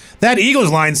quick, that Eagles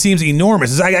line seems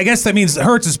enormous. I guess that means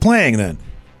Hurts is playing then.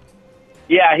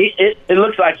 Yeah, it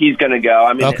looks like he's going to go.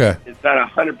 I mean, Okay. it's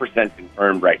not 100%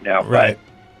 confirmed right now. Right.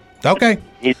 Okay.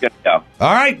 He's going to go.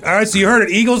 All right. So you heard it.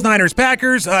 Eagles, Niners,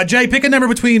 Packers. Jay, pick a number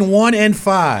between 1 and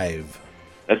 5.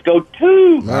 Let's go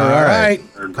 2. All right.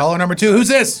 Caller number 2. Who's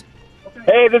this?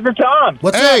 Hey, this is Tom.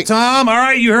 What's up, Tom? All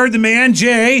right, you heard the man,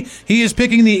 Jay. He is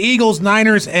picking the Eagles,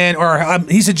 Niners, and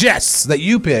he suggests that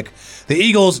you pick the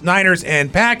Eagles, Niners,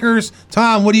 and Packers.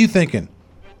 Tom, what are you thinking?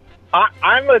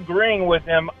 I'm agreeing with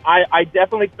him. I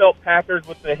definitely felt Packers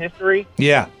with the history.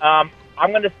 Yeah. I'm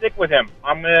going to stick with him.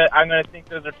 I'm gonna think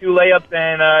those are 2 layups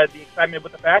and the excitement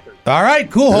with the Packers. All right,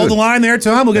 cool. Hold the line there,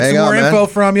 Tom. We'll get Hang some more on, info man.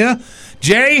 from you.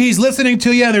 Jay, he's listening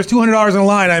to you, and there's $200 on the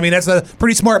line. I mean, that's a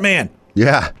pretty smart man.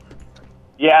 Yeah.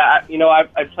 Yeah,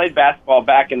 I played basketball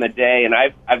back in the day, and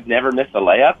I've never missed a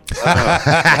layup.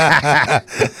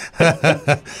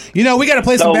 We got to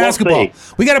play some So we'll basketball.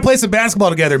 see. We got to play some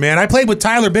basketball together, man. I played with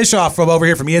Tyler Bischoff from over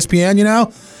here from ESPN,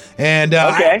 and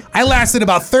Okay. I lasted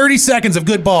about 30 seconds of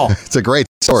good ball. It's a great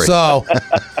story. So,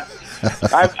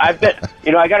 I've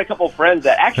been, I got a couple of friends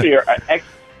that actually are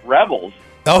ex-Rebels.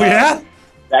 oh yeah?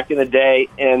 Back in the day,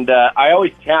 and I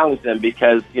always challenge them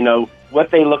because, what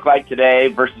they look like today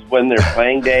versus when they're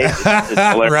playing days. It's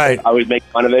hilarious. Right. I always make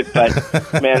fun of it,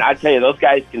 but man, I tell you, those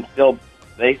guys still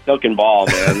can ball,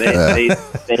 man.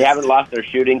 They haven't lost their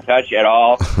shooting touch at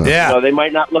all. Yeah. They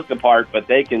might not look the part, but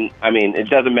they can. I mean, it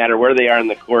doesn't matter where they are in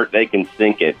the court; they can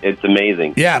sink it. It's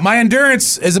amazing. Yeah, my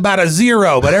endurance is about a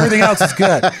 0, but everything else is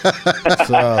good.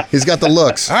 So. He's got the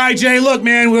looks. All right, Jay, look,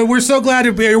 man, we're so glad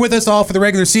you're with us all for the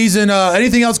regular season.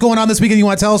 Anything else going on this weekend you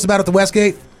want to tell us about at the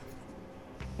Westgate?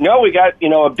 No, we got,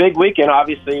 a big weekend,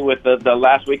 obviously, with the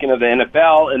last weekend of the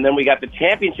NFL, and then we got the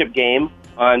championship game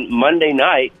on Monday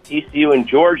night, TCU and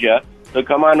Georgia. So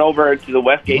come on over to the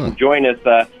Westgate and join us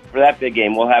for that big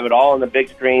game. We'll have it all on the big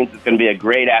screens. It's going to be a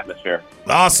great atmosphere.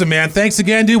 Awesome, man. Thanks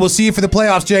again, dude. We'll see you for the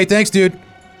playoffs, Jay. Thanks, dude.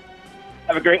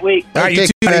 Have a great week. All right, you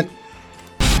too, man.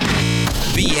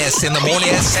 BS in the morning.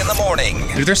 BS in the morning.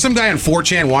 If there's some guy on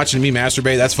 4chan watching me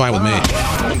masturbate, that's fine with me.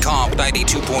 Comp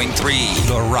 92.3,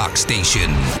 The Rock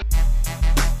Station.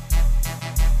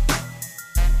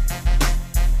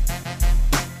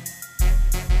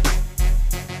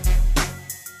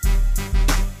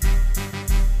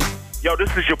 Yo,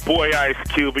 this is your boy Ice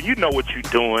Cube, and you know what you're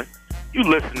doing. You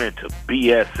listening to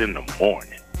BS in the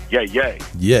morning. Yay, yay.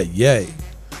 Yeah, yay.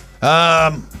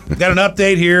 Got an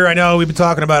update here. I know we've been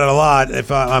talking about it a lot.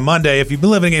 If on Monday, if you've been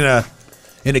living in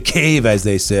a cave, as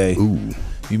they say,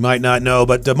 you might not know.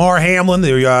 But Damar Hamlin, the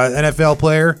NFL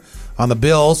player on the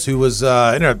Bills, who was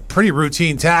in a pretty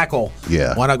routine tackle,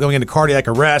 wound up going into cardiac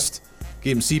arrest.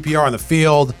 Gave him CPR on the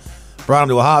field, brought him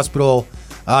to a hospital.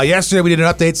 Yesterday, we did an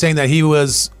update saying that he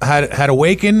had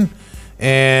awakened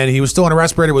and he was still on a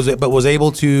respirator, but was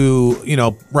able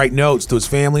to write notes to his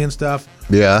family and stuff.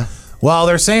 Yeah. Well,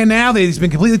 they're saying now that he's been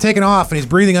completely taken off and he's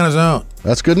breathing on his own.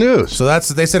 That's good news. So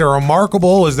they said a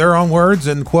remarkable, is their own words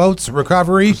and quotes,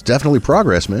 recovery. It's definitely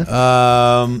progress, man.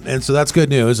 And so that's good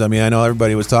news. I mean, I know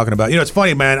everybody was talking about. It's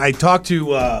funny, man. I talked to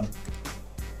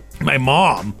my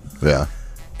mom. Yeah.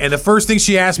 And the first thing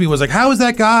she asked me was like, "How is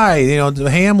that guy?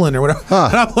 Hamlin or whatever."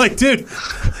 And I'm like, dude,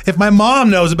 if my mom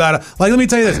knows about it, let me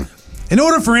tell you this. In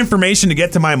order for information to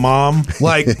get to my mom,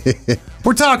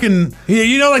 we're talking,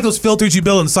 like those filters you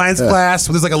build in science class,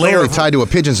 where there's like a layer tied to a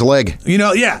pigeon's leg.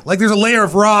 Like there's a layer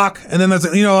of rock, and then there's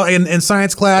in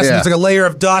science class, and there's like a layer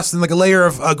of dust and like a layer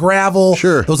of gravel.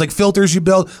 Sure. Those like filters you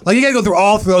build, you gotta go through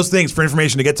all those things for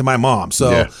information to get to my mom.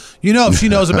 So if she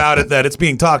knows about it, that it's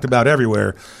being talked about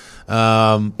everywhere.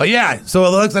 But yeah, so it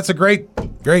looks that's a great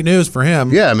news for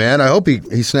him. Yeah, man. I hope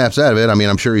he snaps out of it. I mean,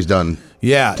 I'm sure he's done.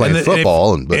 Playing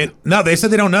football, no, they said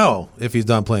they don't know if he's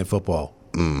done playing football.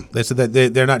 They said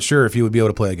that they're not sure if he would be able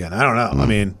to play again. I don't know. I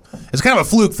mean, it's kind of a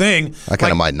fluke thing. I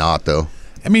kind of might not, though.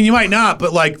 I mean, you might not,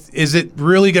 but is it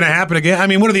really going to happen again? I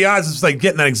mean, what are the odds of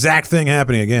getting that exact thing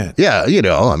happening again? Yeah,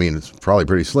 I mean, it's probably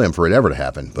pretty slim for it ever to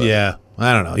happen. But. Yeah.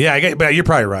 I don't know. Yeah, but you're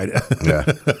probably right. Yeah.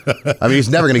 I mean, he's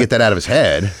never going to get that out of his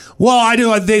head. Well, I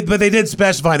do. But they did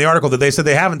specify in the article that they said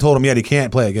they haven't told him yet he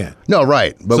can't play again. No,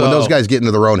 right. But when those guys get into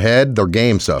their own head, their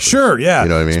game suffers. Sure, yeah. You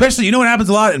know what I mean? Especially, what happens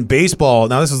a lot in baseball.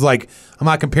 Now, this is I'm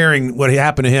not comparing what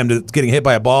happened to him to getting hit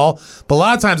by a ball, but a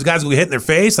lot of times guys will get hit in their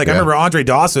face. I remember Andre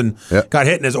Dawson got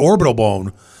hit in his orbital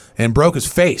bone and broke his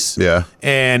face. Yeah.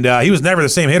 And he was never the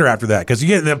same hitter after that because you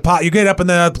get up in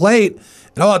the plate.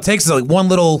 And all it takes is one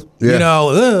little,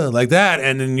 like that,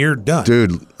 and then you're done.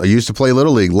 Dude, I used to play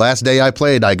Little League. Last day I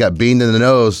played, I got beamed in the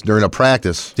nose during a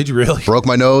practice. Did you really? Broke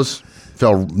my nose.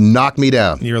 knocked me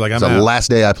down. You were like, it's I'm the out. last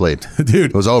day I played.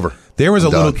 Dude. It was over. There was a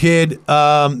I'm little done. kid.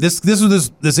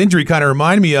 This injury kind of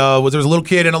reminded me of was there was a little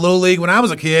kid in a little league when I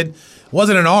was a kid. It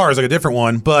wasn't in ours, like a different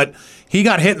one, but he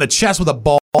got hit in the chest with a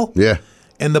ball. Yeah.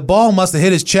 And the ball must have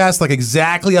hit his chest like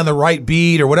exactly on the right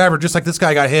beat or whatever, just like this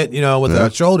guy got hit, with the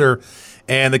shoulder.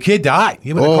 And the kid died.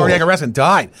 He went to cardiac arrest and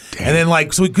died. Damn. And then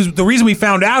because the reason we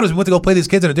found out is we went to go play these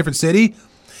kids in a different city,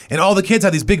 and all the kids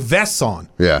had these big vests on.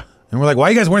 Yeah. And we're like, why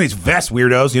are you guys wearing these vests,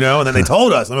 weirdos? And then they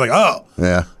told us. And we're like, oh.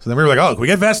 Yeah. So then we were like, oh, can we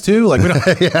get vests too? Like, we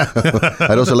don't. Yeah.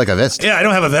 I also like a vest. Yeah, I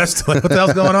don't have a vest. Like, what the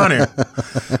hell's going on here?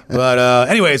 But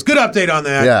anyways, good update on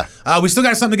that. Yeah. We still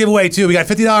got something to give away too. We got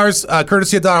 $50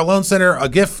 courtesy of Dollar Loan Center, a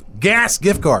gas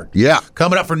gift card. Yeah.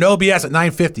 Coming up for No BS at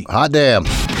 9:50. Hot damn.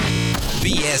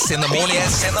 BS in the morning.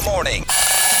 BS in the morning.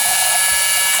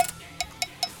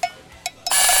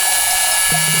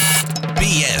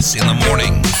 BS in the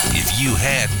morning. If you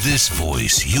had this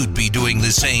voice, you'd be doing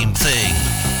the same thing.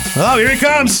 Oh, here he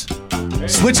comes.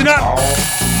 Switching up.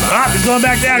 He's going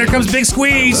back down. Here comes Big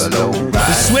Squeeze.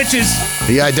 The switches.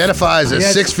 He identifies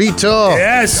as 6 feet tall.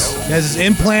 Yes. He has his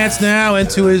implants now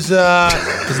into his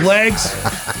legs.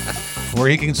 Where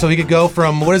he could go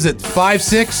from, what is it,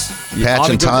 5'6"?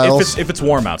 Patching tiles. If it's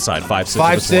warm outside, 5'6".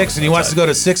 5'6", and he wants to go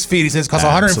to 6 feet. He says it costs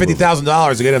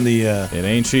 $150,000 to get him the. It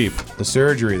ain't cheap. The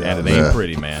surgery, though. And it ain't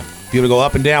pretty, man. People go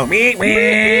up and down.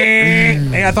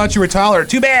 Hey, I thought you were taller.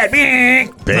 Too bad.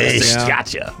 Based.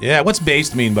 Gotcha. Yeah, what's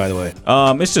based mean, by the way?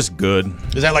 It's just good.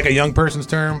 Is that like a young person's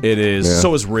term? It is. Yeah.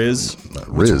 So is Riz.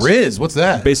 What's Riz? What's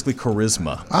that? Basically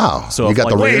charisma. Oh, so you got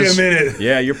the Riz? Wait a minute.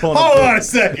 Yeah, you're pulling. Hold on a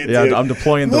second, Yeah, dude. I'm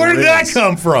deploying the Where did that Riz.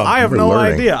 come from? I have We're no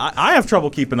learning. idea. I have trouble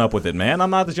keeping up with it, man.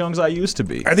 I'm not as young as I used to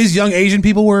be. Are these young Asian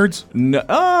people words?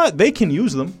 No, they can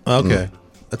use them. Okay.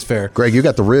 That's fair. Greg, you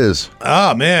got the Riz.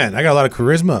 Oh, man. I got a lot of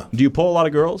charisma. Do you pull a lot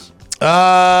of girls?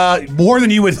 More than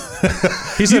you would.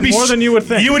 He said more than you would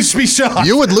think. You would be shocked.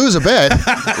 You would lose a bet.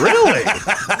 Really?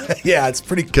 Yeah, it's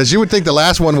pretty. Because you would think the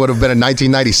last one would have been in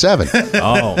 1997.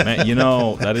 Oh, man.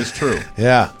 That is true.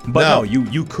 Yeah. But no,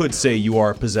 you could say you are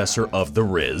a possessor of the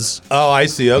Riz. Oh, I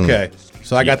see. Okay.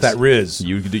 So I got that Riz.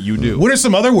 You do. What are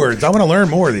some other words? I want to learn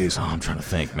more of these. Oh, I'm trying to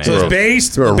think, man. So it's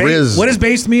based. Through a Riz. What does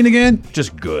based mean again?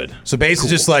 Just good. So based is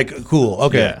just like cool.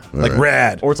 Okay. Yeah. Like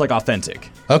rad. Or it's like authentic.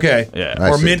 Okay. Yeah. I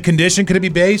Or see. mint condition. Could it be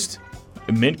based?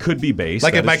 Mint could be based.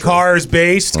 Like that if my is true. car is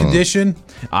based condition?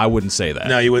 I wouldn't say that.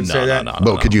 No, you wouldn't say that? No,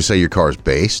 But could you say your car's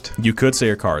based? You could say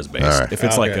your car is based. All right. If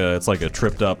it's Okay. like a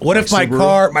tripped up. What like if my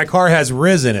Subaru, car has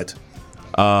Riz in it?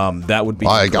 That would be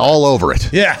Like all over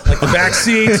it. Yeah, like the back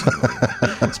seat,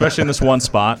 especially in this one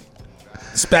spot.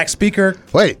 back speaker.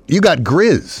 Wait, you got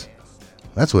Grizz.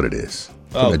 That's what it is.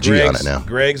 Put a G on it now.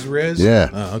 Greg's Riz. Yeah.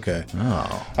 Oh, okay.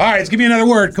 Oh, All right, let's give me another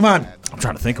word. Come on. I'm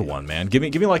trying to think of one, man. Give me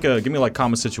like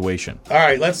common situation. All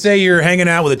right, let's say you're hanging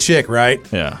out with a chick, right?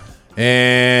 Yeah.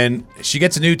 And she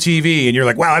gets a new TV, and you're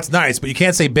like, "Wow, that's nice," but you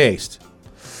can't say based.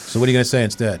 So what are you gonna say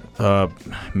instead?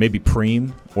 Maybe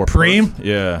preem or Preem? perf.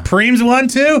 Yeah. Preem's one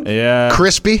too. Yeah.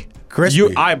 Crispy?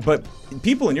 Crispy. But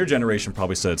people in your generation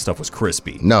probably said stuff was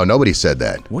crispy. No, nobody said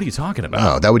that. What are you talking about?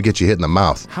 No, that would get you hit in the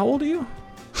mouth. How old are you?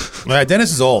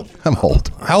 Dennis is old. I'm old.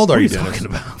 How old are you, Dennis? Talking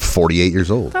about? 48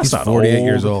 years old. That's He's not 48 old.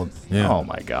 years old. Yeah. Oh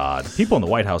my God. People in the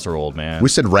White House are old, man. We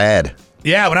said rad.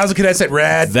 Yeah, when I was a kid, I said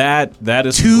rad. That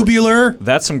is Tubular.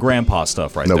 That's some grandpa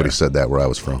stuff right Nobody there. said that where I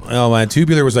was from. Oh man,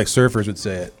 tubular was like surfers would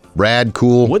say it. Rad,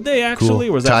 cool. Would they actually,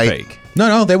 or was that Tight. fake?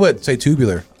 No, they would say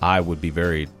tubular. I would be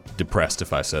very depressed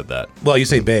if I said that. Well, you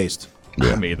say based.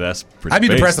 I mean, that's pretty. I'd be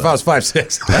base, depressed if though. I was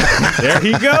 5'6". There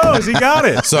he goes. He got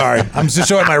it. Sorry, I'm just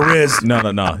showing my Riz.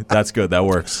 No. That's good. That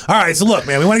works. All right, so look,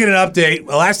 man, we want to get an update.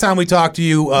 Last time we talked to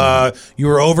you, you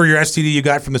were over your STD you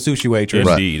got from the sushi waitress.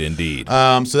 Indeed.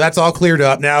 So that's all cleared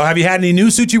up. Now, have you had any new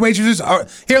sushi waitresses?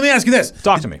 Here, let me ask you this.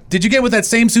 Talk to me. Did you get with that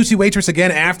same sushi waitress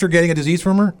again after getting a disease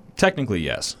from her? Technically,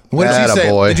 yes. What did she say?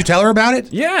 Attaboy. Did you tell her about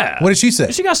it? Yeah. What did she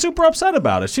say? She got super upset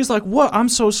about it. She's like, "What? I'm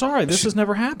so sorry. This has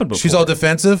never happened before." She's all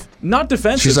defensive? Not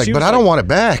defensive. She's like, She but was I don't want it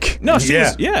back. No, she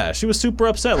was super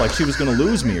upset, like she was going to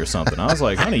lose me or something. I was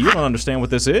like, honey, you don't understand what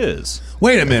this is.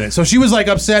 Wait a minute. So she was like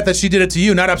upset that she did it to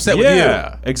you, not upset with you.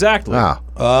 Yeah, exactly. Ah.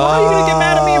 Why are you going to get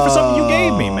mad at me for something you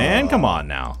gave me, man? Come on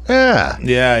now. Yeah.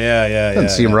 Yeah. Doesn't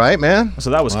seem right, man.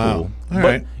 So that was Wow. cool. All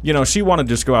But, right. she wanted to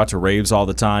just go out to raves all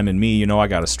the time, and me, I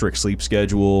got a strict sleep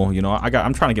schedule.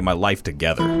 I'm trying to get my life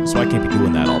together, so I can't be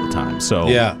doing that all the time. So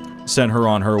Yeah. sent her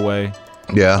on her way.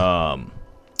 Yeah.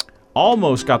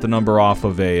 Almost got the number off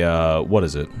of a, what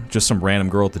is it? Just some random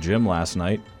girl at the gym last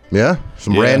night. Yeah?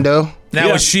 Some Yeah. rando?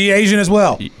 Now, was she Asian as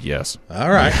well? Yes. All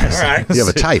right. All right. You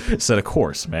have a type. Said, of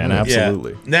course, man.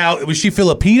 Absolutely. Yeah. Now, was she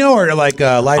Filipino or like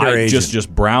lighter Asian?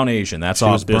 Just brown Asian. That's She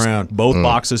all. was brown. Both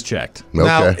boxes checked.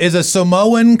 Now, is a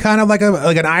Samoan kind of like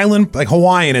an island, like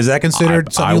Hawaiian? Is that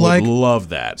considered something I you would like? love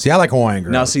that. See, I like Hawaiian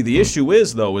girls. Now, see, the issue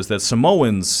is that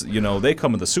Samoans, they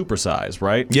come in the supersize,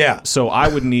 right? Yeah. So I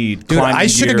would need. Dude, climbing I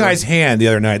shook a gear. guy's hand the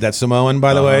other night. That Samoan,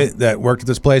 by the way, that worked at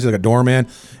this place, like a doorman.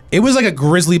 It was like a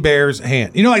grizzly bear's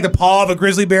hand. You know, like the paw of a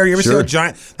grizzly bear. You ever see a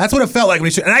giant? That's what it felt like when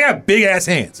he shook. And I got big ass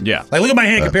hands. Yeah. Like, look at my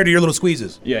hand compared to your little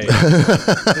squeezes. Yeah. You know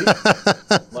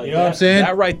what I'm saying?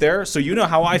 That right there. So you know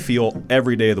how I feel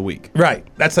every day of the week. Right.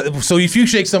 So if you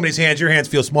shake somebody's hands, your hands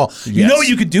feel small. You know what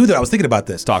you could do that? I was thinking about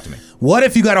this. Talk to me. What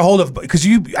if you got a hold of, because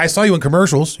I saw you in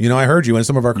commercials. I heard you in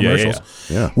some of our commercials.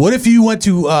 Yeah. What if you went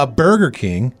to Burger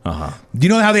King? Do you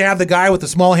know how they have the guy with the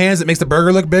small hands that makes the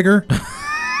burger look bigger?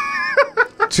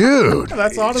 Dude,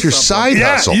 that's awesome. It's your side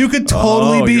hustle. You could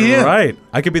totally be you're him. Right.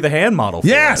 I could be the hand model. For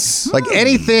Yes. Like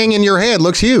anything in your head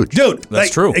looks huge. Dude,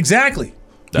 That's true. Exactly.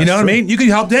 That's you know what I true. mean? You could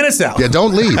help Dennis out. Yeah,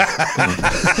 don't leave.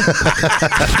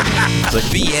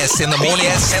 BS in the morning.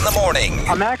 BS in the morning.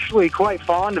 I'm actually quite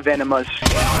fond of enemas.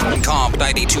 Comp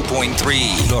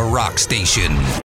 92.3, the rock station.